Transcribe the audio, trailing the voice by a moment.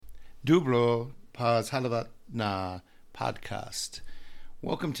Dublo Paz Halavat na podcast.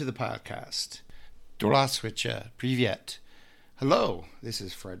 Welcome to the podcast. Здравствуйте, привет. Hello, this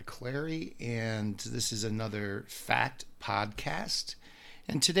is Fred Clary, and this is another Fact podcast.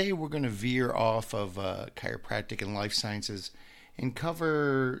 And today we're going to veer off of chiropractic and life sciences and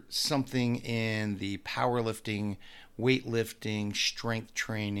cover something in the powerlifting, weightlifting, strength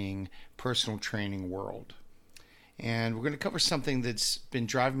training, personal training world. And we're going to cover something that's been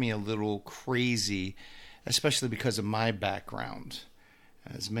driving me a little crazy, especially because of my background.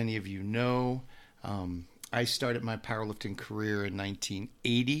 As many of you know, I started my powerlifting career in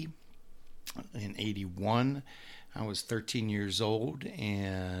 1980. In 81, I was 13 years old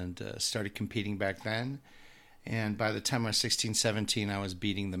and started competing back then. And by the time I was 16, 17, I was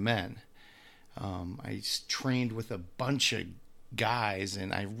beating the men. I trained with a bunch of guys,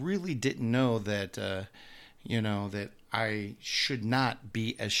 and I really didn't know that that I should not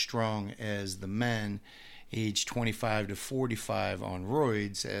be as strong as the men age 25 to 45 on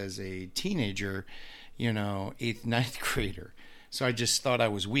roids as a teenager, 8th, ninth grader. So I just thought I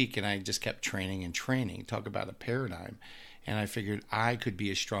was weak, and I just kept training and training. Talk about a paradigm. And I figured I could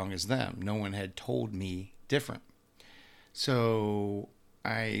be as strong as them. No one had told me different. So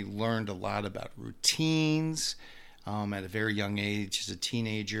I learned a lot about routines. At a very young age, as a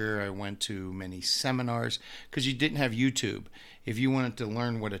teenager, I went to many seminars because you didn't have YouTube. If you wanted to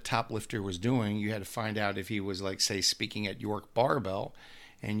learn what a top lifter was doing, you had to find out if he was, like, say, speaking at York Barbell,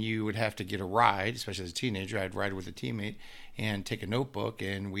 and you would have to get a ride, especially as a teenager. I'd ride with a teammate and take a notebook,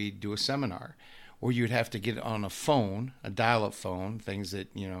 and we'd do a seminar. Or you'd have to get on a phone, a dial-up phone, things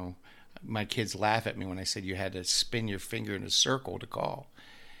that, my kids laugh at me when I said you had to spin your finger in a circle to call,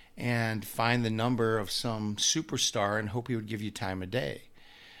 and find the number of some superstar and hope he would give you time of day.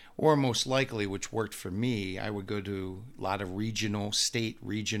 Or most likely, which worked for me, I would go to a lot of regional, state,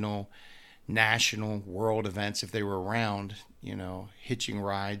 regional, national, world events if they were around, hitching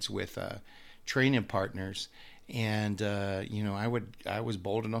rides with training partners. And, I was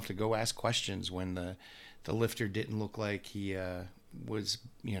bold enough to go ask questions when the lifter didn't look like he was,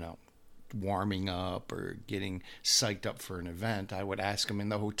 warming up or getting psyched up for an event. I would ask them in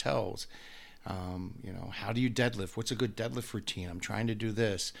the hotels, how do you deadlift? What's a good deadlift routine? I'm trying to do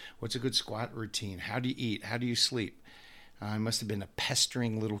this. What's a good squat routine? How do you eat? How do you sleep? I must have been a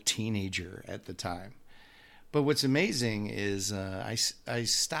pestering little teenager at the time. But what's amazing is I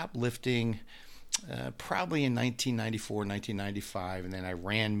stopped lifting probably in 1994, 1995, and then I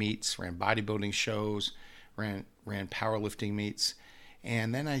ran meets, ran bodybuilding shows, ran powerlifting meets.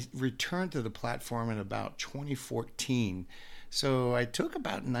 And then I returned to the platform in about 2014. So I took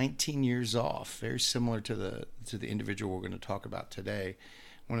about 19 years off, very similar to the individual we're going to talk about today,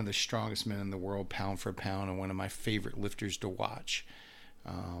 one of the strongest men in the world, pound for pound, and one of my favorite lifters to watch.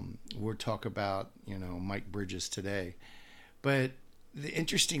 We'll talk about, Mike Bridges today. But the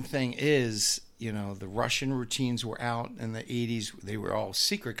interesting thing is, the Russian routines were out in the 80s. They were all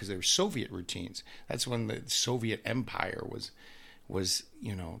secret because they were Soviet routines. That's when the Soviet Empire was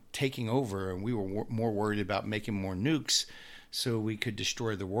taking over, and we were more worried about making more nukes so we could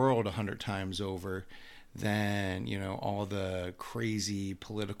destroy the world 100 times over than, all the crazy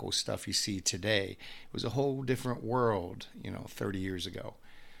political stuff you see today. It was a whole different world, 30 years ago.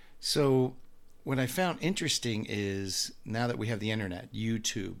 So what I found interesting is now that we have the internet,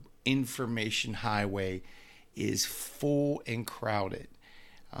 YouTube, information highway is full and crowded,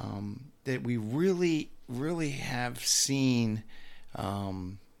 that we really, really have seen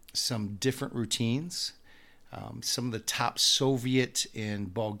some different routines. Some of the top Soviet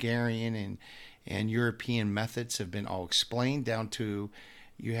and Bulgarian and European methods have been all explained down to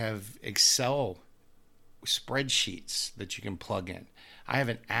you have Excel spreadsheets that you can plug in. I have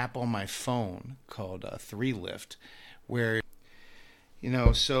an app on my phone called 3Lift where,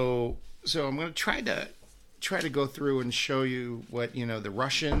 so I'm going to try to go through and show you what, the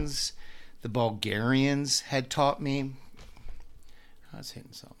Russians, the Bulgarians had taught me. I was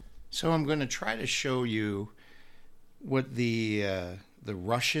hitting something. So I'm going to try to show you what the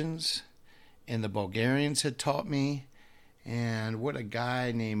Russians and the Bulgarians had taught me, and what a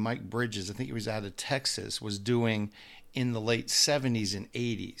guy named Mike Bridges, I think he was out of Texas, was doing in the late 70s and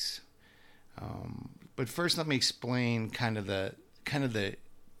 80s. But first, let me explain kind of the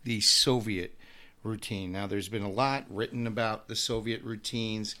Soviet routine. Now, there's been a lot written about the Soviet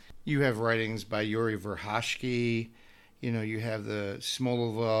routines. You have writings by Yuri Verkhoshansky. You have the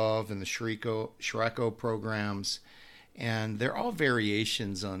Smolov and the Shreko programs, and they're all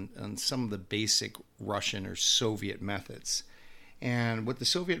variations on some of the basic Russian or Soviet methods. And what the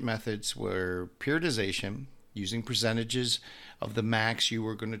Soviet methods were: periodization, using percentages of the max you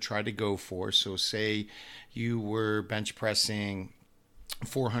were going to try to go for. So say you were bench pressing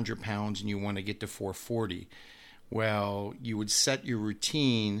 400 pounds and you want to get to 440. Well, you would set your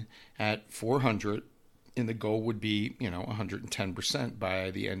routine at 400, and the goal would be, 110%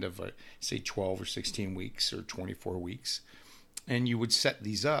 by the end of, say, 12 or 16 weeks or 24 weeks. And you would set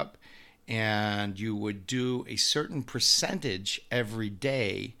these up, and you would do a certain percentage every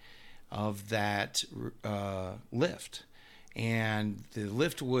day of that lift. And the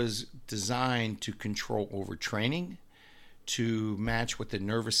lift was designed to control overtraining, to match what the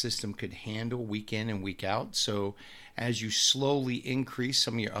nervous system could handle week in and week out. So as you slowly increase,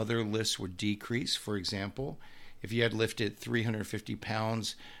 some of your other lifts would decrease. For example, if you had lifted 350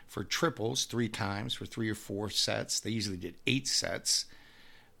 pounds for triples 3 times for 3 or 4 sets, they usually did 8 sets.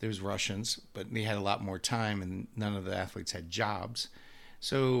 There's Russians, but they had a lot more time and none of the athletes had jobs.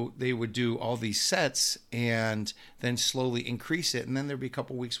 So they would do all these sets and then slowly increase it. And then there'd be a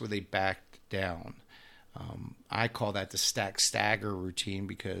couple weeks where they backed down. I call that the stack stagger routine,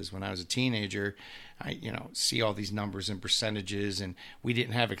 because when I was a teenager, I see all these numbers and percentages, and we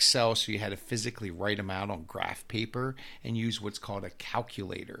didn't have Excel, so you had to physically write them out on graph paper and use what's called a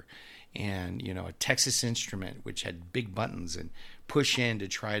calculator, and a Texas Instrument, which had big buttons, and push in to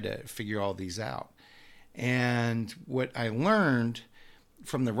try to figure all these out. And what I learned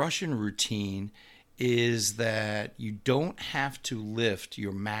from the Russian routine is that you don't have to lift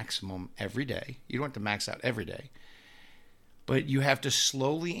your maximum every day. You don't have to max out every day. But you have to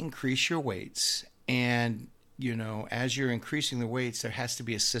slowly increase your weights. And, as you're increasing the weights, there has to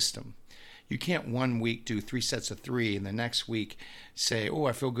be a system. You can't one week do 3 sets of 3 and the next week say, oh,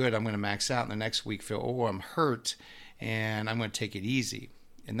 I feel good, I'm going to max out. And the next week feel, oh, I'm hurt and I'm going to take it easy.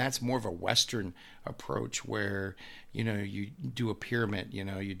 And that's more of a Western approach where, you do a pyramid,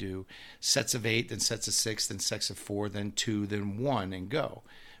 you do sets of 8, then sets of 6, then sets of 4, then 2, then 1, and go.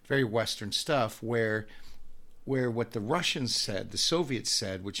 Very Western stuff where what the Russians said, the Soviets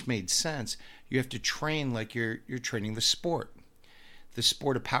said, which made sense, you have to train like you're training the sport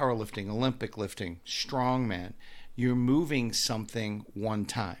of powerlifting, Olympic lifting, strongman. You're moving something one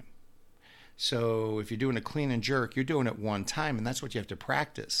time. So if you're doing a clean and jerk, you're doing it one time, and that's what you have to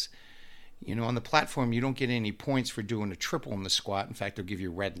practice. On the platform, you don't get any points for doing a triple in the squat. In fact, they'll give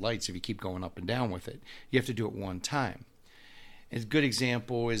you red lights if you keep going up and down with it. You have to do it one time. A good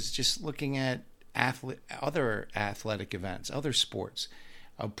example is just looking at other athletic events, other sports.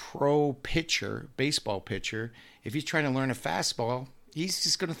 A pro pitcher, baseball pitcher, if he's trying to learn a fastball, he's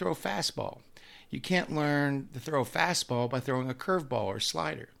just going to throw a fastball. You can't learn to throw a fastball by throwing a curveball or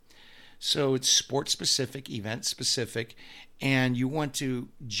slider. So it's sport-specific, event-specific, and you want to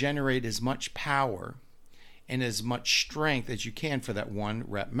generate as much power and as much strength as you can for that 1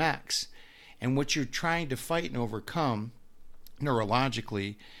 rep max. And what you're trying to fight and overcome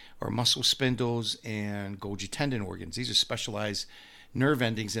neurologically are muscle spindles and Golgi tendon organs. These are specialized nerve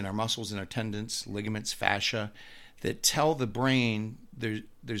endings in our muscles and our tendons, ligaments, fascia, that tell the brain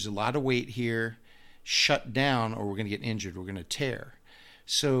there's a lot of weight here, shut down, or we're going to get injured, we're going to tear.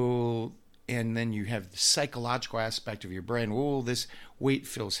 So, and then you have the psychological aspect of your brain. Oh, this weight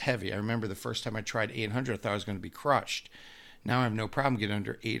feels heavy. I remember the first time I tried 800, I thought I was going to be crushed. Now I have no problem getting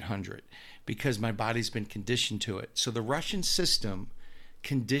under 800 because my body's been conditioned to it. So the Russian system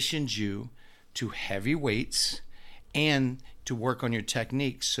conditions you to heavy weights and to work on your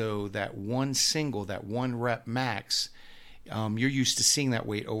technique, so that 1 rep max, you're used to seeing that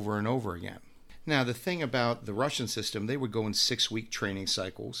weight over and over again. Now, the thing about the Russian system, they would go in 6-week training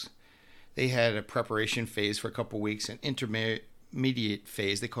cycles. They had a preparation phase for a couple weeks, an intermediate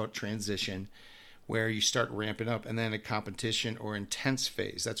phase, they call it transition, where you start ramping up, and then a competition or intense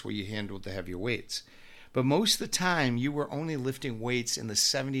phase. That's where you handled the heavier weights. But most of the time, you were only lifting weights in the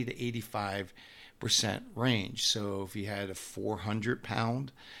 70 to 85% range. So if you had a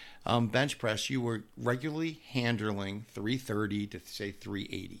 400-pound bench press, you were regularly handling 330 to, say,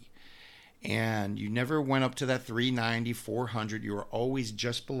 380. And you never went up to that 390, 400. You were always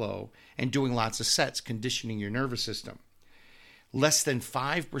just below and doing lots of sets, conditioning your nervous system. Less than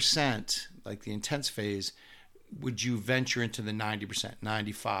 5%, like the intense phase, would you venture into the 90%,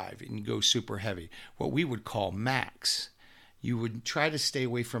 95, and go super heavy, what we would call max. You would try to stay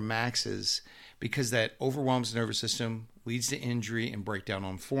away from maxes because that overwhelms the nervous system, leads to injury and breakdown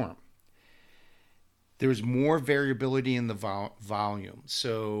on form. There's more variability in the volume.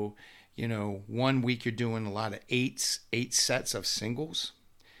 So, 1 week you're doing a lot of 8 sets of singles,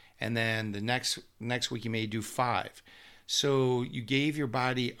 and then the next week you may do 5. So you gave your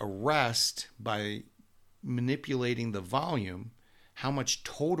body a rest by manipulating the volume, how much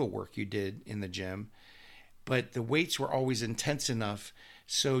total work you did in the gym, but the weights were always intense enough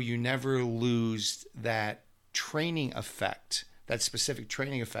so you never lose that training effect, that specific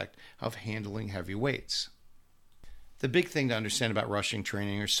training effect of handling heavy weights. The big thing to understand about Russian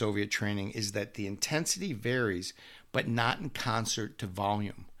training or Soviet training is that the intensity varies, but not in concert to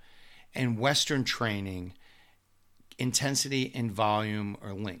volume. And Western training, intensity and volume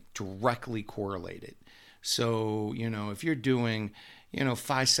are linked, directly correlated. So, if you're doing,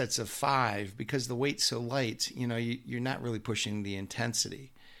 5 sets of 5, because the weight's so light, you're not really pushing the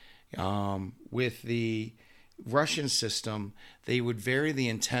intensity. With the Russian system, they would vary the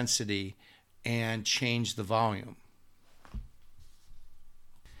intensity and change the volume.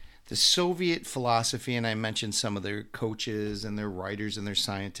 The Soviet philosophy, and I mentioned some of their coaches and their writers and their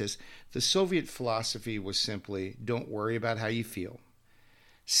scientists, the Soviet philosophy was simply, don't worry about how you feel.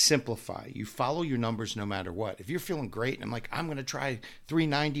 Simplify. You follow your numbers no matter what. If you're feeling great, and I'm like, I'm going to try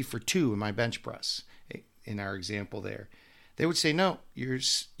 390 for 2 in my bench press, in our example there, they would say, no,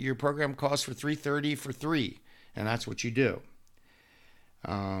 your program calls for 330 for 3, and that's what you do.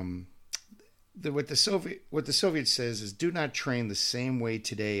 What the Soviet says is, do not train the same way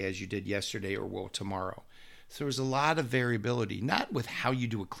today as you did yesterday or will tomorrow. So there's a lot of variability, not with how you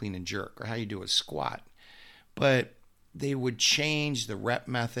do a clean and jerk or how you do a squat, but they would change the rep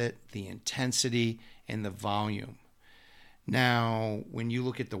method, the intensity, and the volume. Now, when you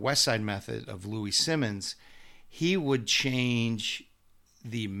look at the West Side method of Louis Simmons, he would change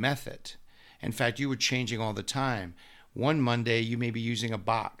the method. In fact, you were changing all the time. One Monday, you may be using a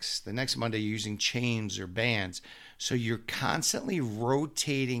box. The next Monday, you're using chains or bands. So you're constantly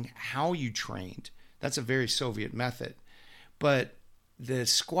rotating how you trained. That's a very Soviet method. But the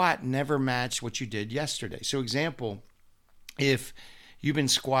squat never matched what you did yesterday. So example, if you've been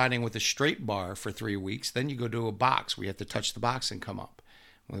squatting with a straight bar for 3 weeks, then you go to a box where you have to touch the box and come up.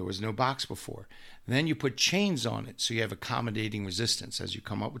 Well, there was no box before. Then you put chains on it so you have accommodating resistance. As you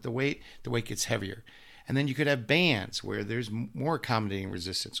come up with the weight gets heavier. And then you could have bands where there's more accommodating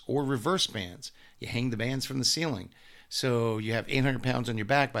resistance, or reverse bands. You hang the bands from the ceiling. So you have 800 pounds on your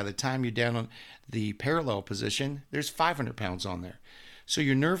back. By the time you're down on the parallel position, there's 500 pounds on there. So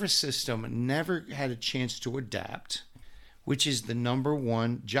your nervous system never had a chance to adapt, which is the number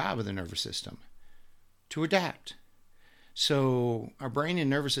one job of the nervous system, to adapt. So our brain and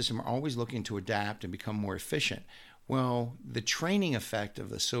nervous system are always looking to adapt and become more efficient. Well, the training effect of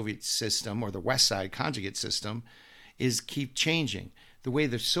the Soviet system, or the West Side conjugate system, is keep changing. The way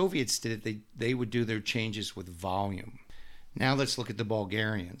the Soviets did it, they would do their changes with volume. Now let's look at the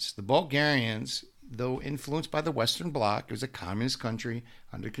Bulgarians. The Bulgarians, though influenced by the Western Bloc, it was a communist country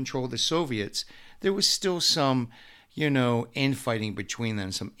under control of the Soviets, there was still some, infighting between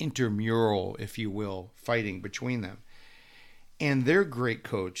them, some intramural, if you will, fighting between them. And their great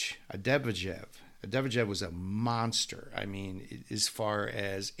coach, Devejev was a monster. I mean, as far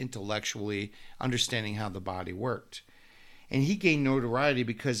as intellectually understanding how the body worked. And he gained notoriety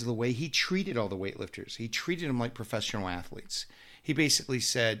because of the way he treated all the weightlifters. He treated them like professional athletes. He basically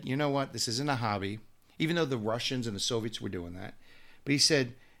said, you know what, this isn't a hobby, even though the Russians and the Soviets were doing that. But he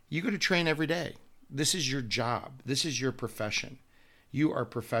said, you go to train every day. This is your job. This is your profession. You are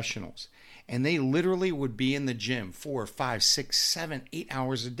professionals. And they literally would be in the gym 4, 5, 6, 7, 8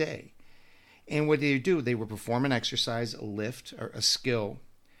 hours a day. And what they do, they would perform an exercise, a lift, or a skill.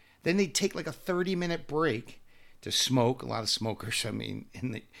 Then they'd take like a 30-minute break to smoke. A lot of smokers, in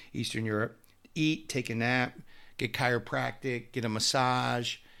the Eastern Europe. Eat, take a nap, get chiropractic, get a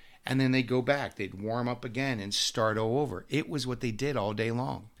massage. And then they'd go back. They'd warm up again and start all over. It was what they did all day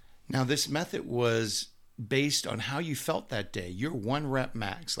long. Now, this method was based on how you felt that day. Your 1 rep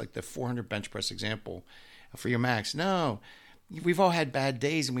max, like the 400 bench press example for your max. No. We've all had bad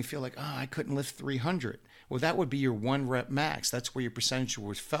days and we feel like, I couldn't lift 300. Well, that would be your 1 rep max. That's where your percentage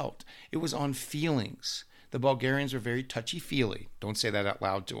was felt. It was on feelings. The Bulgarians were very touchy-feely. Don't say that out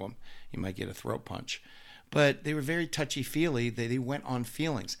loud to them. You might get a throat punch. But they were very touchy-feely. They went on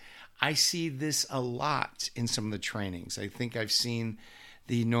feelings. I see this a lot in some of the trainings. I think I've seen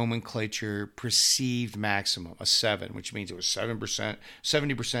the nomenclature perceived maximum, a 7, which means it was 7%,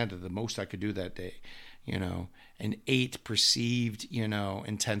 70% of the most I could do that day. An 8 perceived,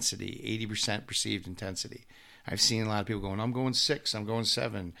 intensity, 80% perceived intensity. I've seen a lot of people going, I'm going 6, I'm going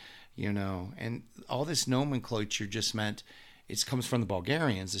 7, and all this nomenclature just meant, it comes from the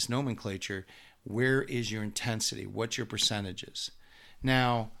Bulgarians, this nomenclature, where is your intensity? What's your percentages?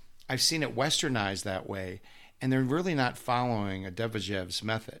 Now, I've seen it westernized that way, and they're really not following a Devejev's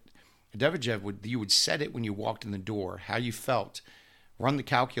method. A Devejev, you would set it when you walked in the door, how you felt, run the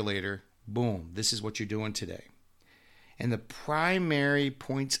calculator, boom, this is what you're doing today. And the primary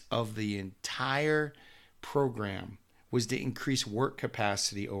points of the entire program was to increase work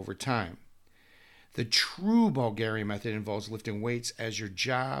capacity over time. The true Bulgarian method involves lifting weights as your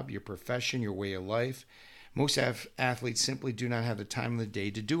job, your profession, your way of life. Most athletes simply do not have the time of the day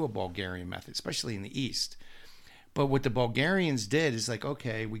to do a Bulgarian method, especially in the East. But what the Bulgarians did is like,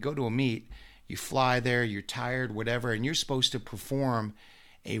 okay, we go to a meet, you fly there, you're tired, whatever, and you're supposed to perform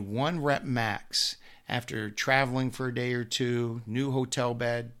a 1-rep max after traveling for a day or two, new hotel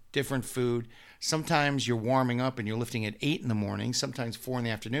bed, different food. Sometimes you're warming up and you're lifting at 8 in the morning, sometimes 4 in the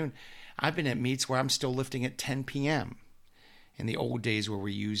afternoon. I've been at meets where I'm still lifting at 10 p.m. in the old days where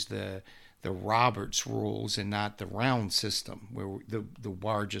we used the Roberts rules and not the round system, where the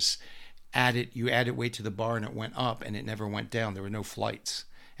bar just you added weight to the bar and it went up and it never went down. There were no flights.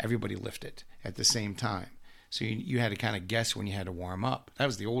 Everybody lifted at the same time. So you had to kind of guess when you had to warm up. That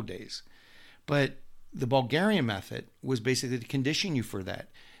was the old days. But the Bulgarian method was basically to condition you for that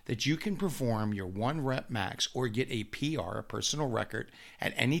you can perform your 1-rep max or get a PR, a personal record,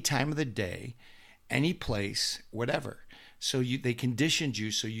 at any time of the day, any place, whatever. So they conditioned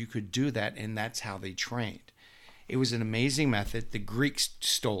you so you could do that, and that's how they trained. It was an amazing method. The Greeks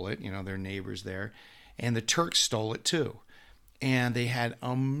stole it, their neighbors there, and the Turks stole it too. And they had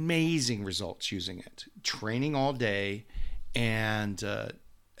amazing results using it, training all day and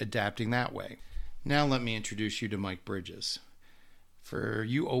adapting that way. Now let me introduce you to Mike Bridges. For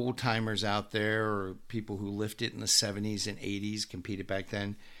you old timers out there or people who lifted in the 70s and 80s, competed back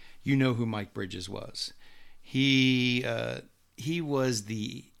then, you know who Mike Bridges was. He was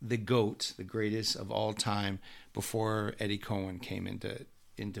the GOAT, the greatest of all time, before Eddie Cohen came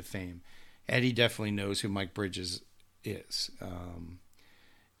into fame. Eddie definitely knows who Mike Bridges is.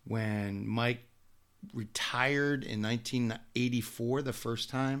 When Mike retired in 1984 the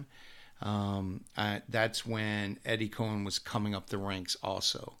first time, that's when Eddie Cohen was coming up the ranks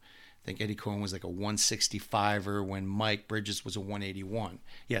also. I think Eddie Cohen was like a 165er when Mike Bridges was a 181.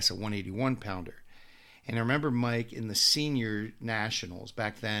 Yes, a 181 pounder. And I remember Mike in the senior nationals.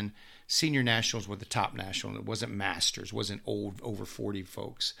 Back then, senior nationals were the top national. It wasn't masters, wasn't old over 40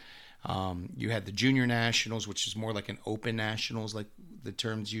 folks. You had the junior nationals, which is more like an open nationals, like the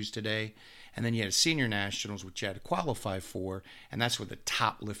terms used today. And then you had senior nationals, which you had to qualify for, and that's where the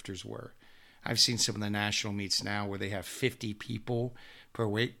top lifters were. I've seen some of the national meets now where they have 50 people per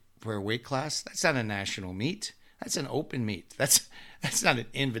weight class. That's not a national meet. That's an open meet. That's not an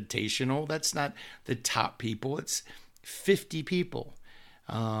invitational. That's not the top people. It's 50 people.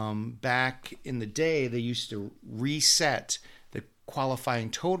 Back in the day, they used to reset the qualifying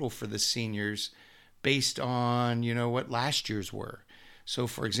total for the seniors based on, what last year's were. So,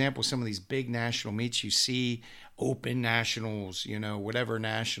 for example, some of these big national meets, you see open nationals, whatever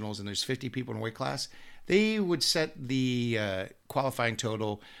nationals, and there's 50 people in a weight class. They would set the qualifying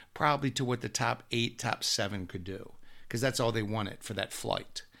total probably to what the top 8, top 7 could do, because that's all they wanted for that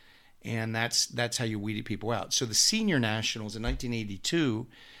flight. And that's how you weeded people out. So the senior nationals in 1982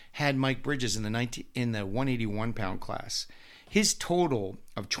 had Mike Bridges in the 181-pound class. His total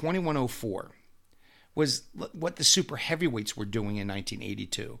of 2104 was what the super heavyweights were doing in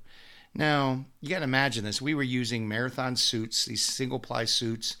 1982. Now, you got to imagine this. We were using marathon suits, these single-ply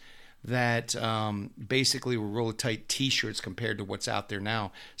suits that basically were really tight T-shirts compared to what's out there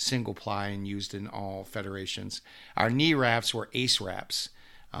now, single-ply and used in all federations. Our knee wraps were Ace wraps.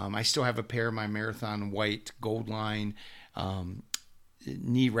 I still have a pair of my marathon white gold line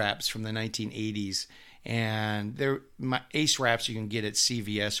knee wraps from the 1980s. And my Ace wraps you can get at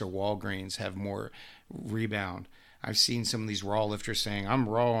CVS or Walgreens have more rebound. I've seen some of these raw lifters saying, I'm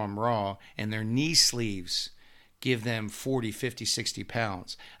raw, and their knee sleeves give them 40, 50, 60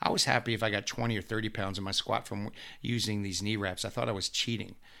 pounds. I was happy if I got 20 or 30 pounds in my squat from using these knee wraps. I thought I was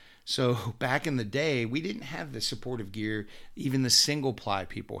cheating. So back in the day, we didn't have the supportive gear even the single ply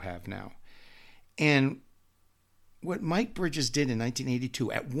people have now. And what Mike Bridges did in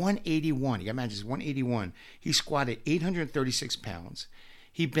 1982 at 181, you got to imagine, it's 181, he squatted 836 pounds.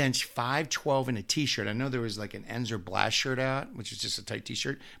 He benched 512 in a T-shirt. I know there was like an Enzer Blast shirt out, which is just a tight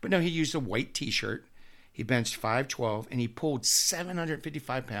T-shirt. But no, he used a white T-shirt. He benched 512, and he pulled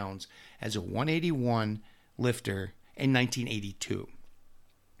 755 pounds as a 181 lifter in 1982.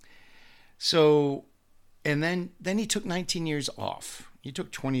 So, and then he took 19 years off. He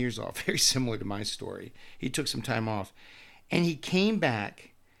took 20 years off, very similar to my story. He took some time off. And he came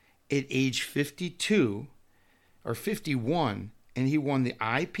back at age 52 or 51, and he won the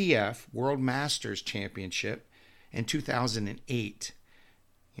IPF World Masters Championship in 2008,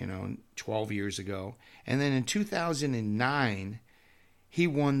 12 years ago. And then in 2009, he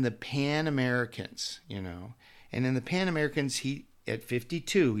won the Pan Americans, And in the Pan Americans, at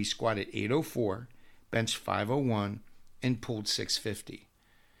 52, he squatted 804, benched 501, and pulled 650.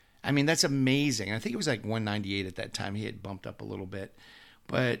 I mean, that's amazing. I think it was like 198 at that time. He had bumped up a little bit.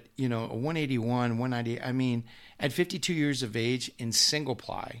 But, a 181, 198, I mean, at 52 years of age in single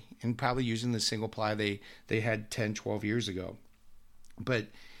ply, and probably using the single ply they had 10, 12 years ago. But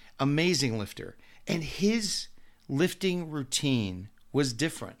amazing lifter. And his lifting routine was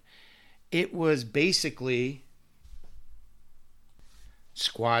different. It was basically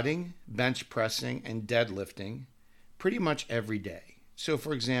squatting, bench pressing, and deadlifting pretty much every day. So,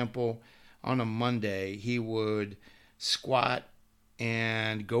 for example, on a Monday, he would squat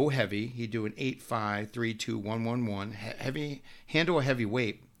and go heavy. He'd do an 8-5, 3-2, 1-1-1, heavy, handle a heavy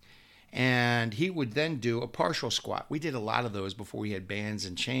weight. And he would then do a partial squat. We did a lot of those before we had bands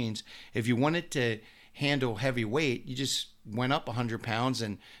and chains. If you wanted to handle heavy weight, you just went up 100 pounds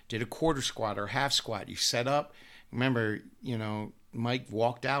and did a quarter squat or half squat. You set up. Remember, Mike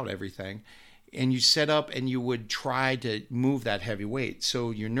walked out everything. And you set up and you would try to move that heavy weight.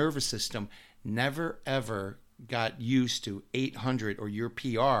 So your nervous system never, ever got used to 800 or your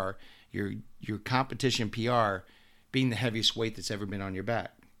PR, your competition PR, being the heaviest weight that's ever been on your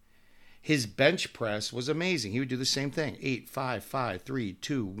back. His bench press was amazing. He would do the same thing, 8, 5, 5, 3,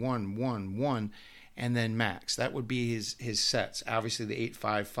 2, 1, 1, 1, and then max. That would be his sets. Obviously, the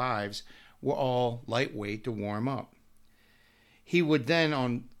 8-5-5s were all lightweight to warm up. He would then,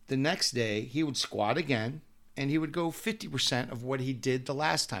 on the next day, he would squat again, and he would go 50% of what he did the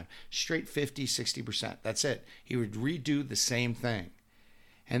last time. Straight 50, 60%. That's it. He would redo the same thing.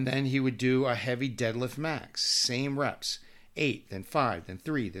 And then he would do a heavy deadlift max. Same reps. 8, then 5, then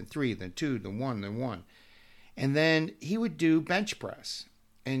 3, then 3, then 2, then 1, then 1. And then he would do bench press.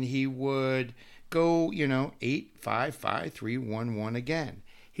 And he would go, 8, 5, 5, 3, 1, 1 again.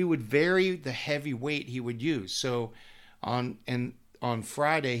 He would vary the heavy weight he would use. So on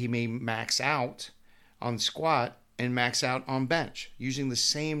Friday, he may max out on squat and max out on bench using the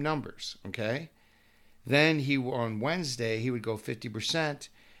same numbers, okay? Then on Wednesday, he would go 50%,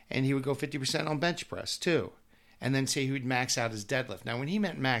 and he would go 50% on bench press too. And then say he would max out his deadlift. Now, when he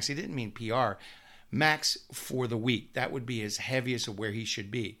meant max, he didn't mean PR. Max for the week. That would be his heaviest of where he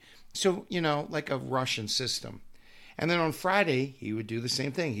should be. So, like a Russian system. And then on Friday, he would do the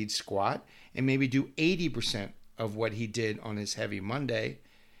same thing. He'd squat and maybe do 80% of what he did on his heavy Monday.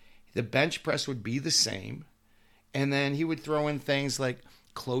 The bench press would be the same. And then he would throw in things like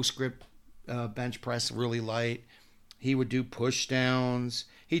close grip bench press, really light. He would do push downs.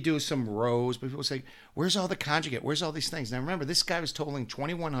 He'd do some rows. But people say, where's all the conjugate? Where's all these things? Now remember, this guy was totaling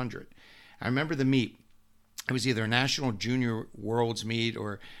 2,100. I remember the meet. It was either a national junior worlds meet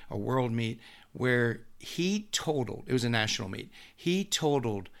or a world meet where he totaled, it was a national meet, he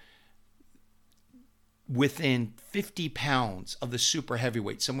totaled within 50 pounds of the super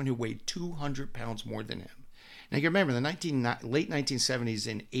heavyweight, someone who weighed 200 pounds more than him. Now you remember the late 1970s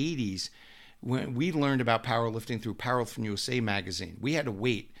and 80s, when we learned about powerlifting through Powerlifting USA magazine. We had to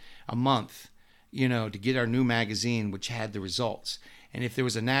wait a month, to get our new magazine, which had the results. And if there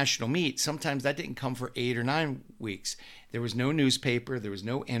was a national meet, sometimes that didn't come for 8 or 9 weeks. There was no newspaper. There was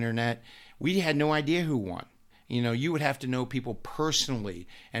no internet. We had no idea who won. You would have to know people personally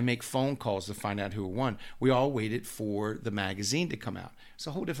and make phone calls to find out who won. We all waited for the magazine to come out. It's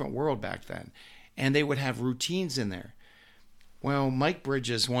a whole different world back then. And they would have routines in there. Well, Mike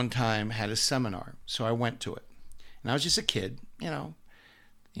Bridges one time had a seminar, so I went to it. And I was just a kid,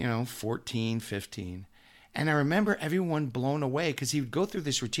 14, 15. And I remember everyone blown away because he would go through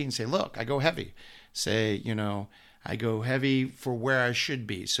this routine and say, look, I go heavy. Say, I go heavy for where I should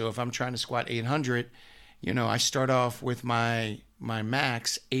be. So if I'm trying to squat 800, I start off with my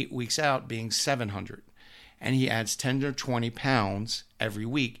max 8 weeks out being 700. And he adds 10 to 20 pounds every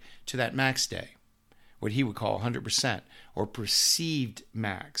week to that max day, what he would call 100% or perceived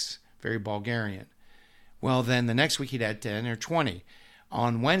max, very Bulgarian. Well, then the next week he'd add 10 or 20.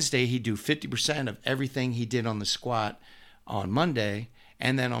 On Wednesday, he'd do 50% of everything he did on the squat on Monday.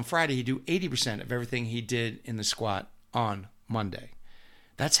 And then on Friday, he'd do 80% of everything he did in the squat on Monday.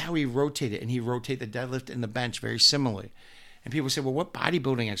 That's how he rotated. And he rotated the deadlift and the bench very similarly. And people say, well, what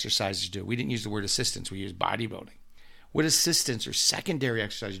bodybuilding exercises do? We didn't use the word assistance. We used bodybuilding. What assistance or secondary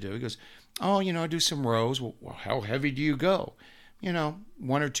exercises do? He goes, I do some rows. Well, how heavy do you go? 1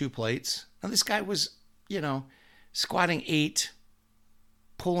 or 2 plates. Now, this guy was, squatting 8,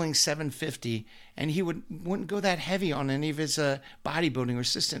 pulling 750, and he wouldn't go that heavy on any of his bodybuilding or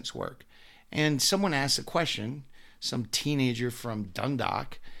assistance work. And someone asked a question, some teenager from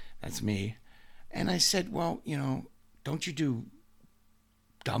Dundalk, that's me, and I said, well, don't you do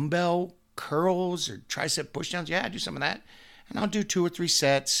dumbbell curls or tricep pushdowns? Yeah, I do some of that. And I'll do 2 or 3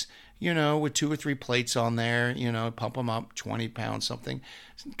 sets, with 2 or 3 plates on there, pump them up, 20 pounds, something,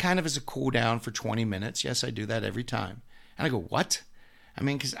 kind of as a cool down for 20 minutes. Yes, I do that every time. And I go, what? I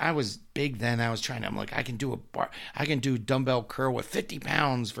mean, because I was big then. I'm like, I can do dumbbell curl with 50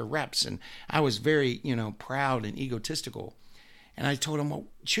 pounds for reps. And I was very, proud and egotistical. And I told him, well,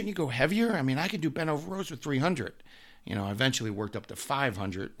 shouldn't you go heavier? I mean, I can do bent over rows with 300. I eventually worked up to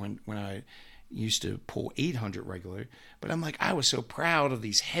 500 when I used to pull 800 regularly. But I'm like, I was so proud of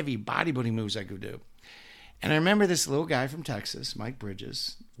these heavy bodybuilding moves I could do. And I remember this little guy from Texas, Mike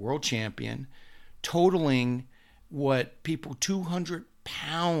Bridges, world champion, totaling what people 200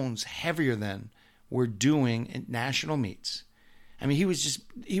 pounds heavier than were doing at national meets. I mean,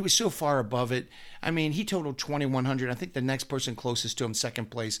 he was so far above it. I mean, he totaled 2,100. I think the next person closest to him, second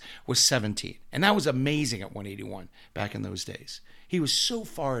place, was 17. And that was amazing at 181 back in those days. He was so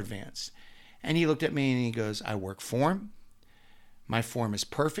far advanced. And he looked at me and he goes, I work form. My form is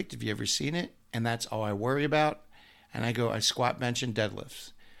perfect. Have you ever seen it? And that's all I worry about. And I go, I squat, bench, and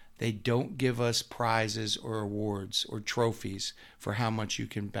deadlifts. They don't give us prizes or awards or trophies for how much you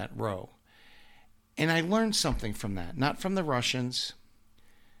can bent row. And I learned something from that, not from the Russians,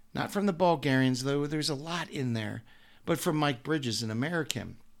 not from the Bulgarians, though there's a lot in there, but from Mike Bridges, an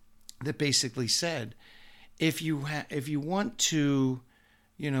American, that basically said, if you want to,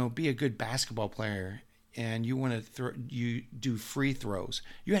 be a good basketball player and you want to you do free throws,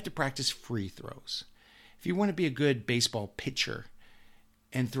 you have to practice free throws. If you want to be a good baseball pitcher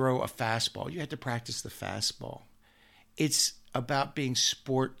and throw a fastball, you have to practice the fastball. It's about being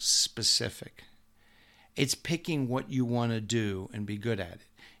sport specific. It's picking what you want to do and be good at it.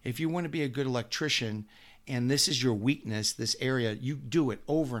 If you want to be a good electrician and this is your weakness, this area, you do it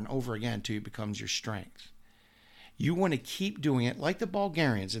over and over again until it becomes your strength. You want to keep doing it like the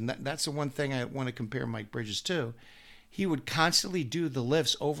Bulgarians, and that's the one thing I want to compare Mike Bridges to. He would constantly do the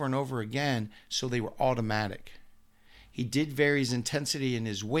lifts over and over again so they were automatic. He did vary his intensity and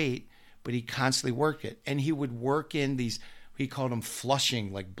his weight, but he constantly worked it. And he would work in these, he called them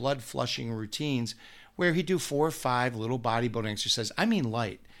flushing, like blood flushing routines, where he'd do 4 or 5 little bodybuilding exercises. I mean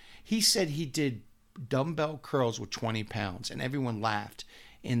light. He said he did dumbbell curls with 20 pounds, and everyone laughed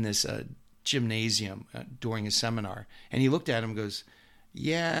in this gymnasium during his seminar. And he looked at him and goes,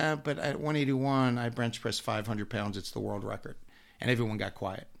 yeah, but at 181, I bench press 500 pounds. It's the world record. And everyone got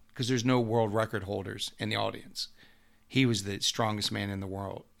quiet because there's no world record holders in the audience. He was the strongest man in the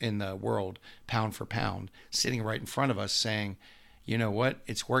world, pound for pound, sitting right in front of us saying, you know what?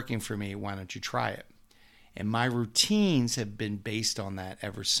 It's working for me. Why don't you try it? And my routines have been based on that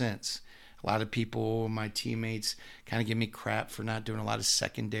ever since. A lot of people, my teammates, kind of give me crap for not doing a lot of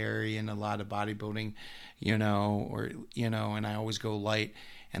secondary and a lot of bodybuilding, and I always go light.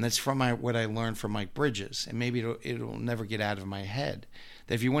 And that's from what I learned from Mike Bridges. And maybe it'll never get out of my head.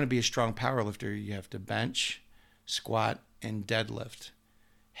 That if you want to be a strong power lifter, you have to bench, squat, and deadlift.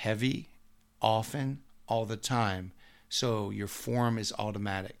 Heavy, often, all the time. So your form is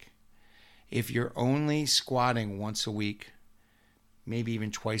automatic. If you're only squatting once a week, maybe even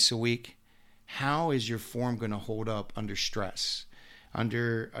twice a week, how is your form going to hold up under stress?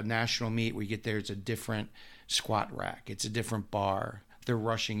 Under a national meet, we get there, it's a different squat rack. It's a different bar. They're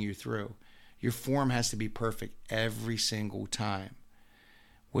rushing you through. Your form has to be perfect every single time.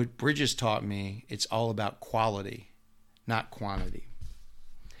 What Bridges taught me, it's all about quality, not quantity.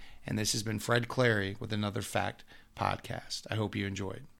 And this has been Fred Clary with another Fact Podcast. I hope you enjoyed.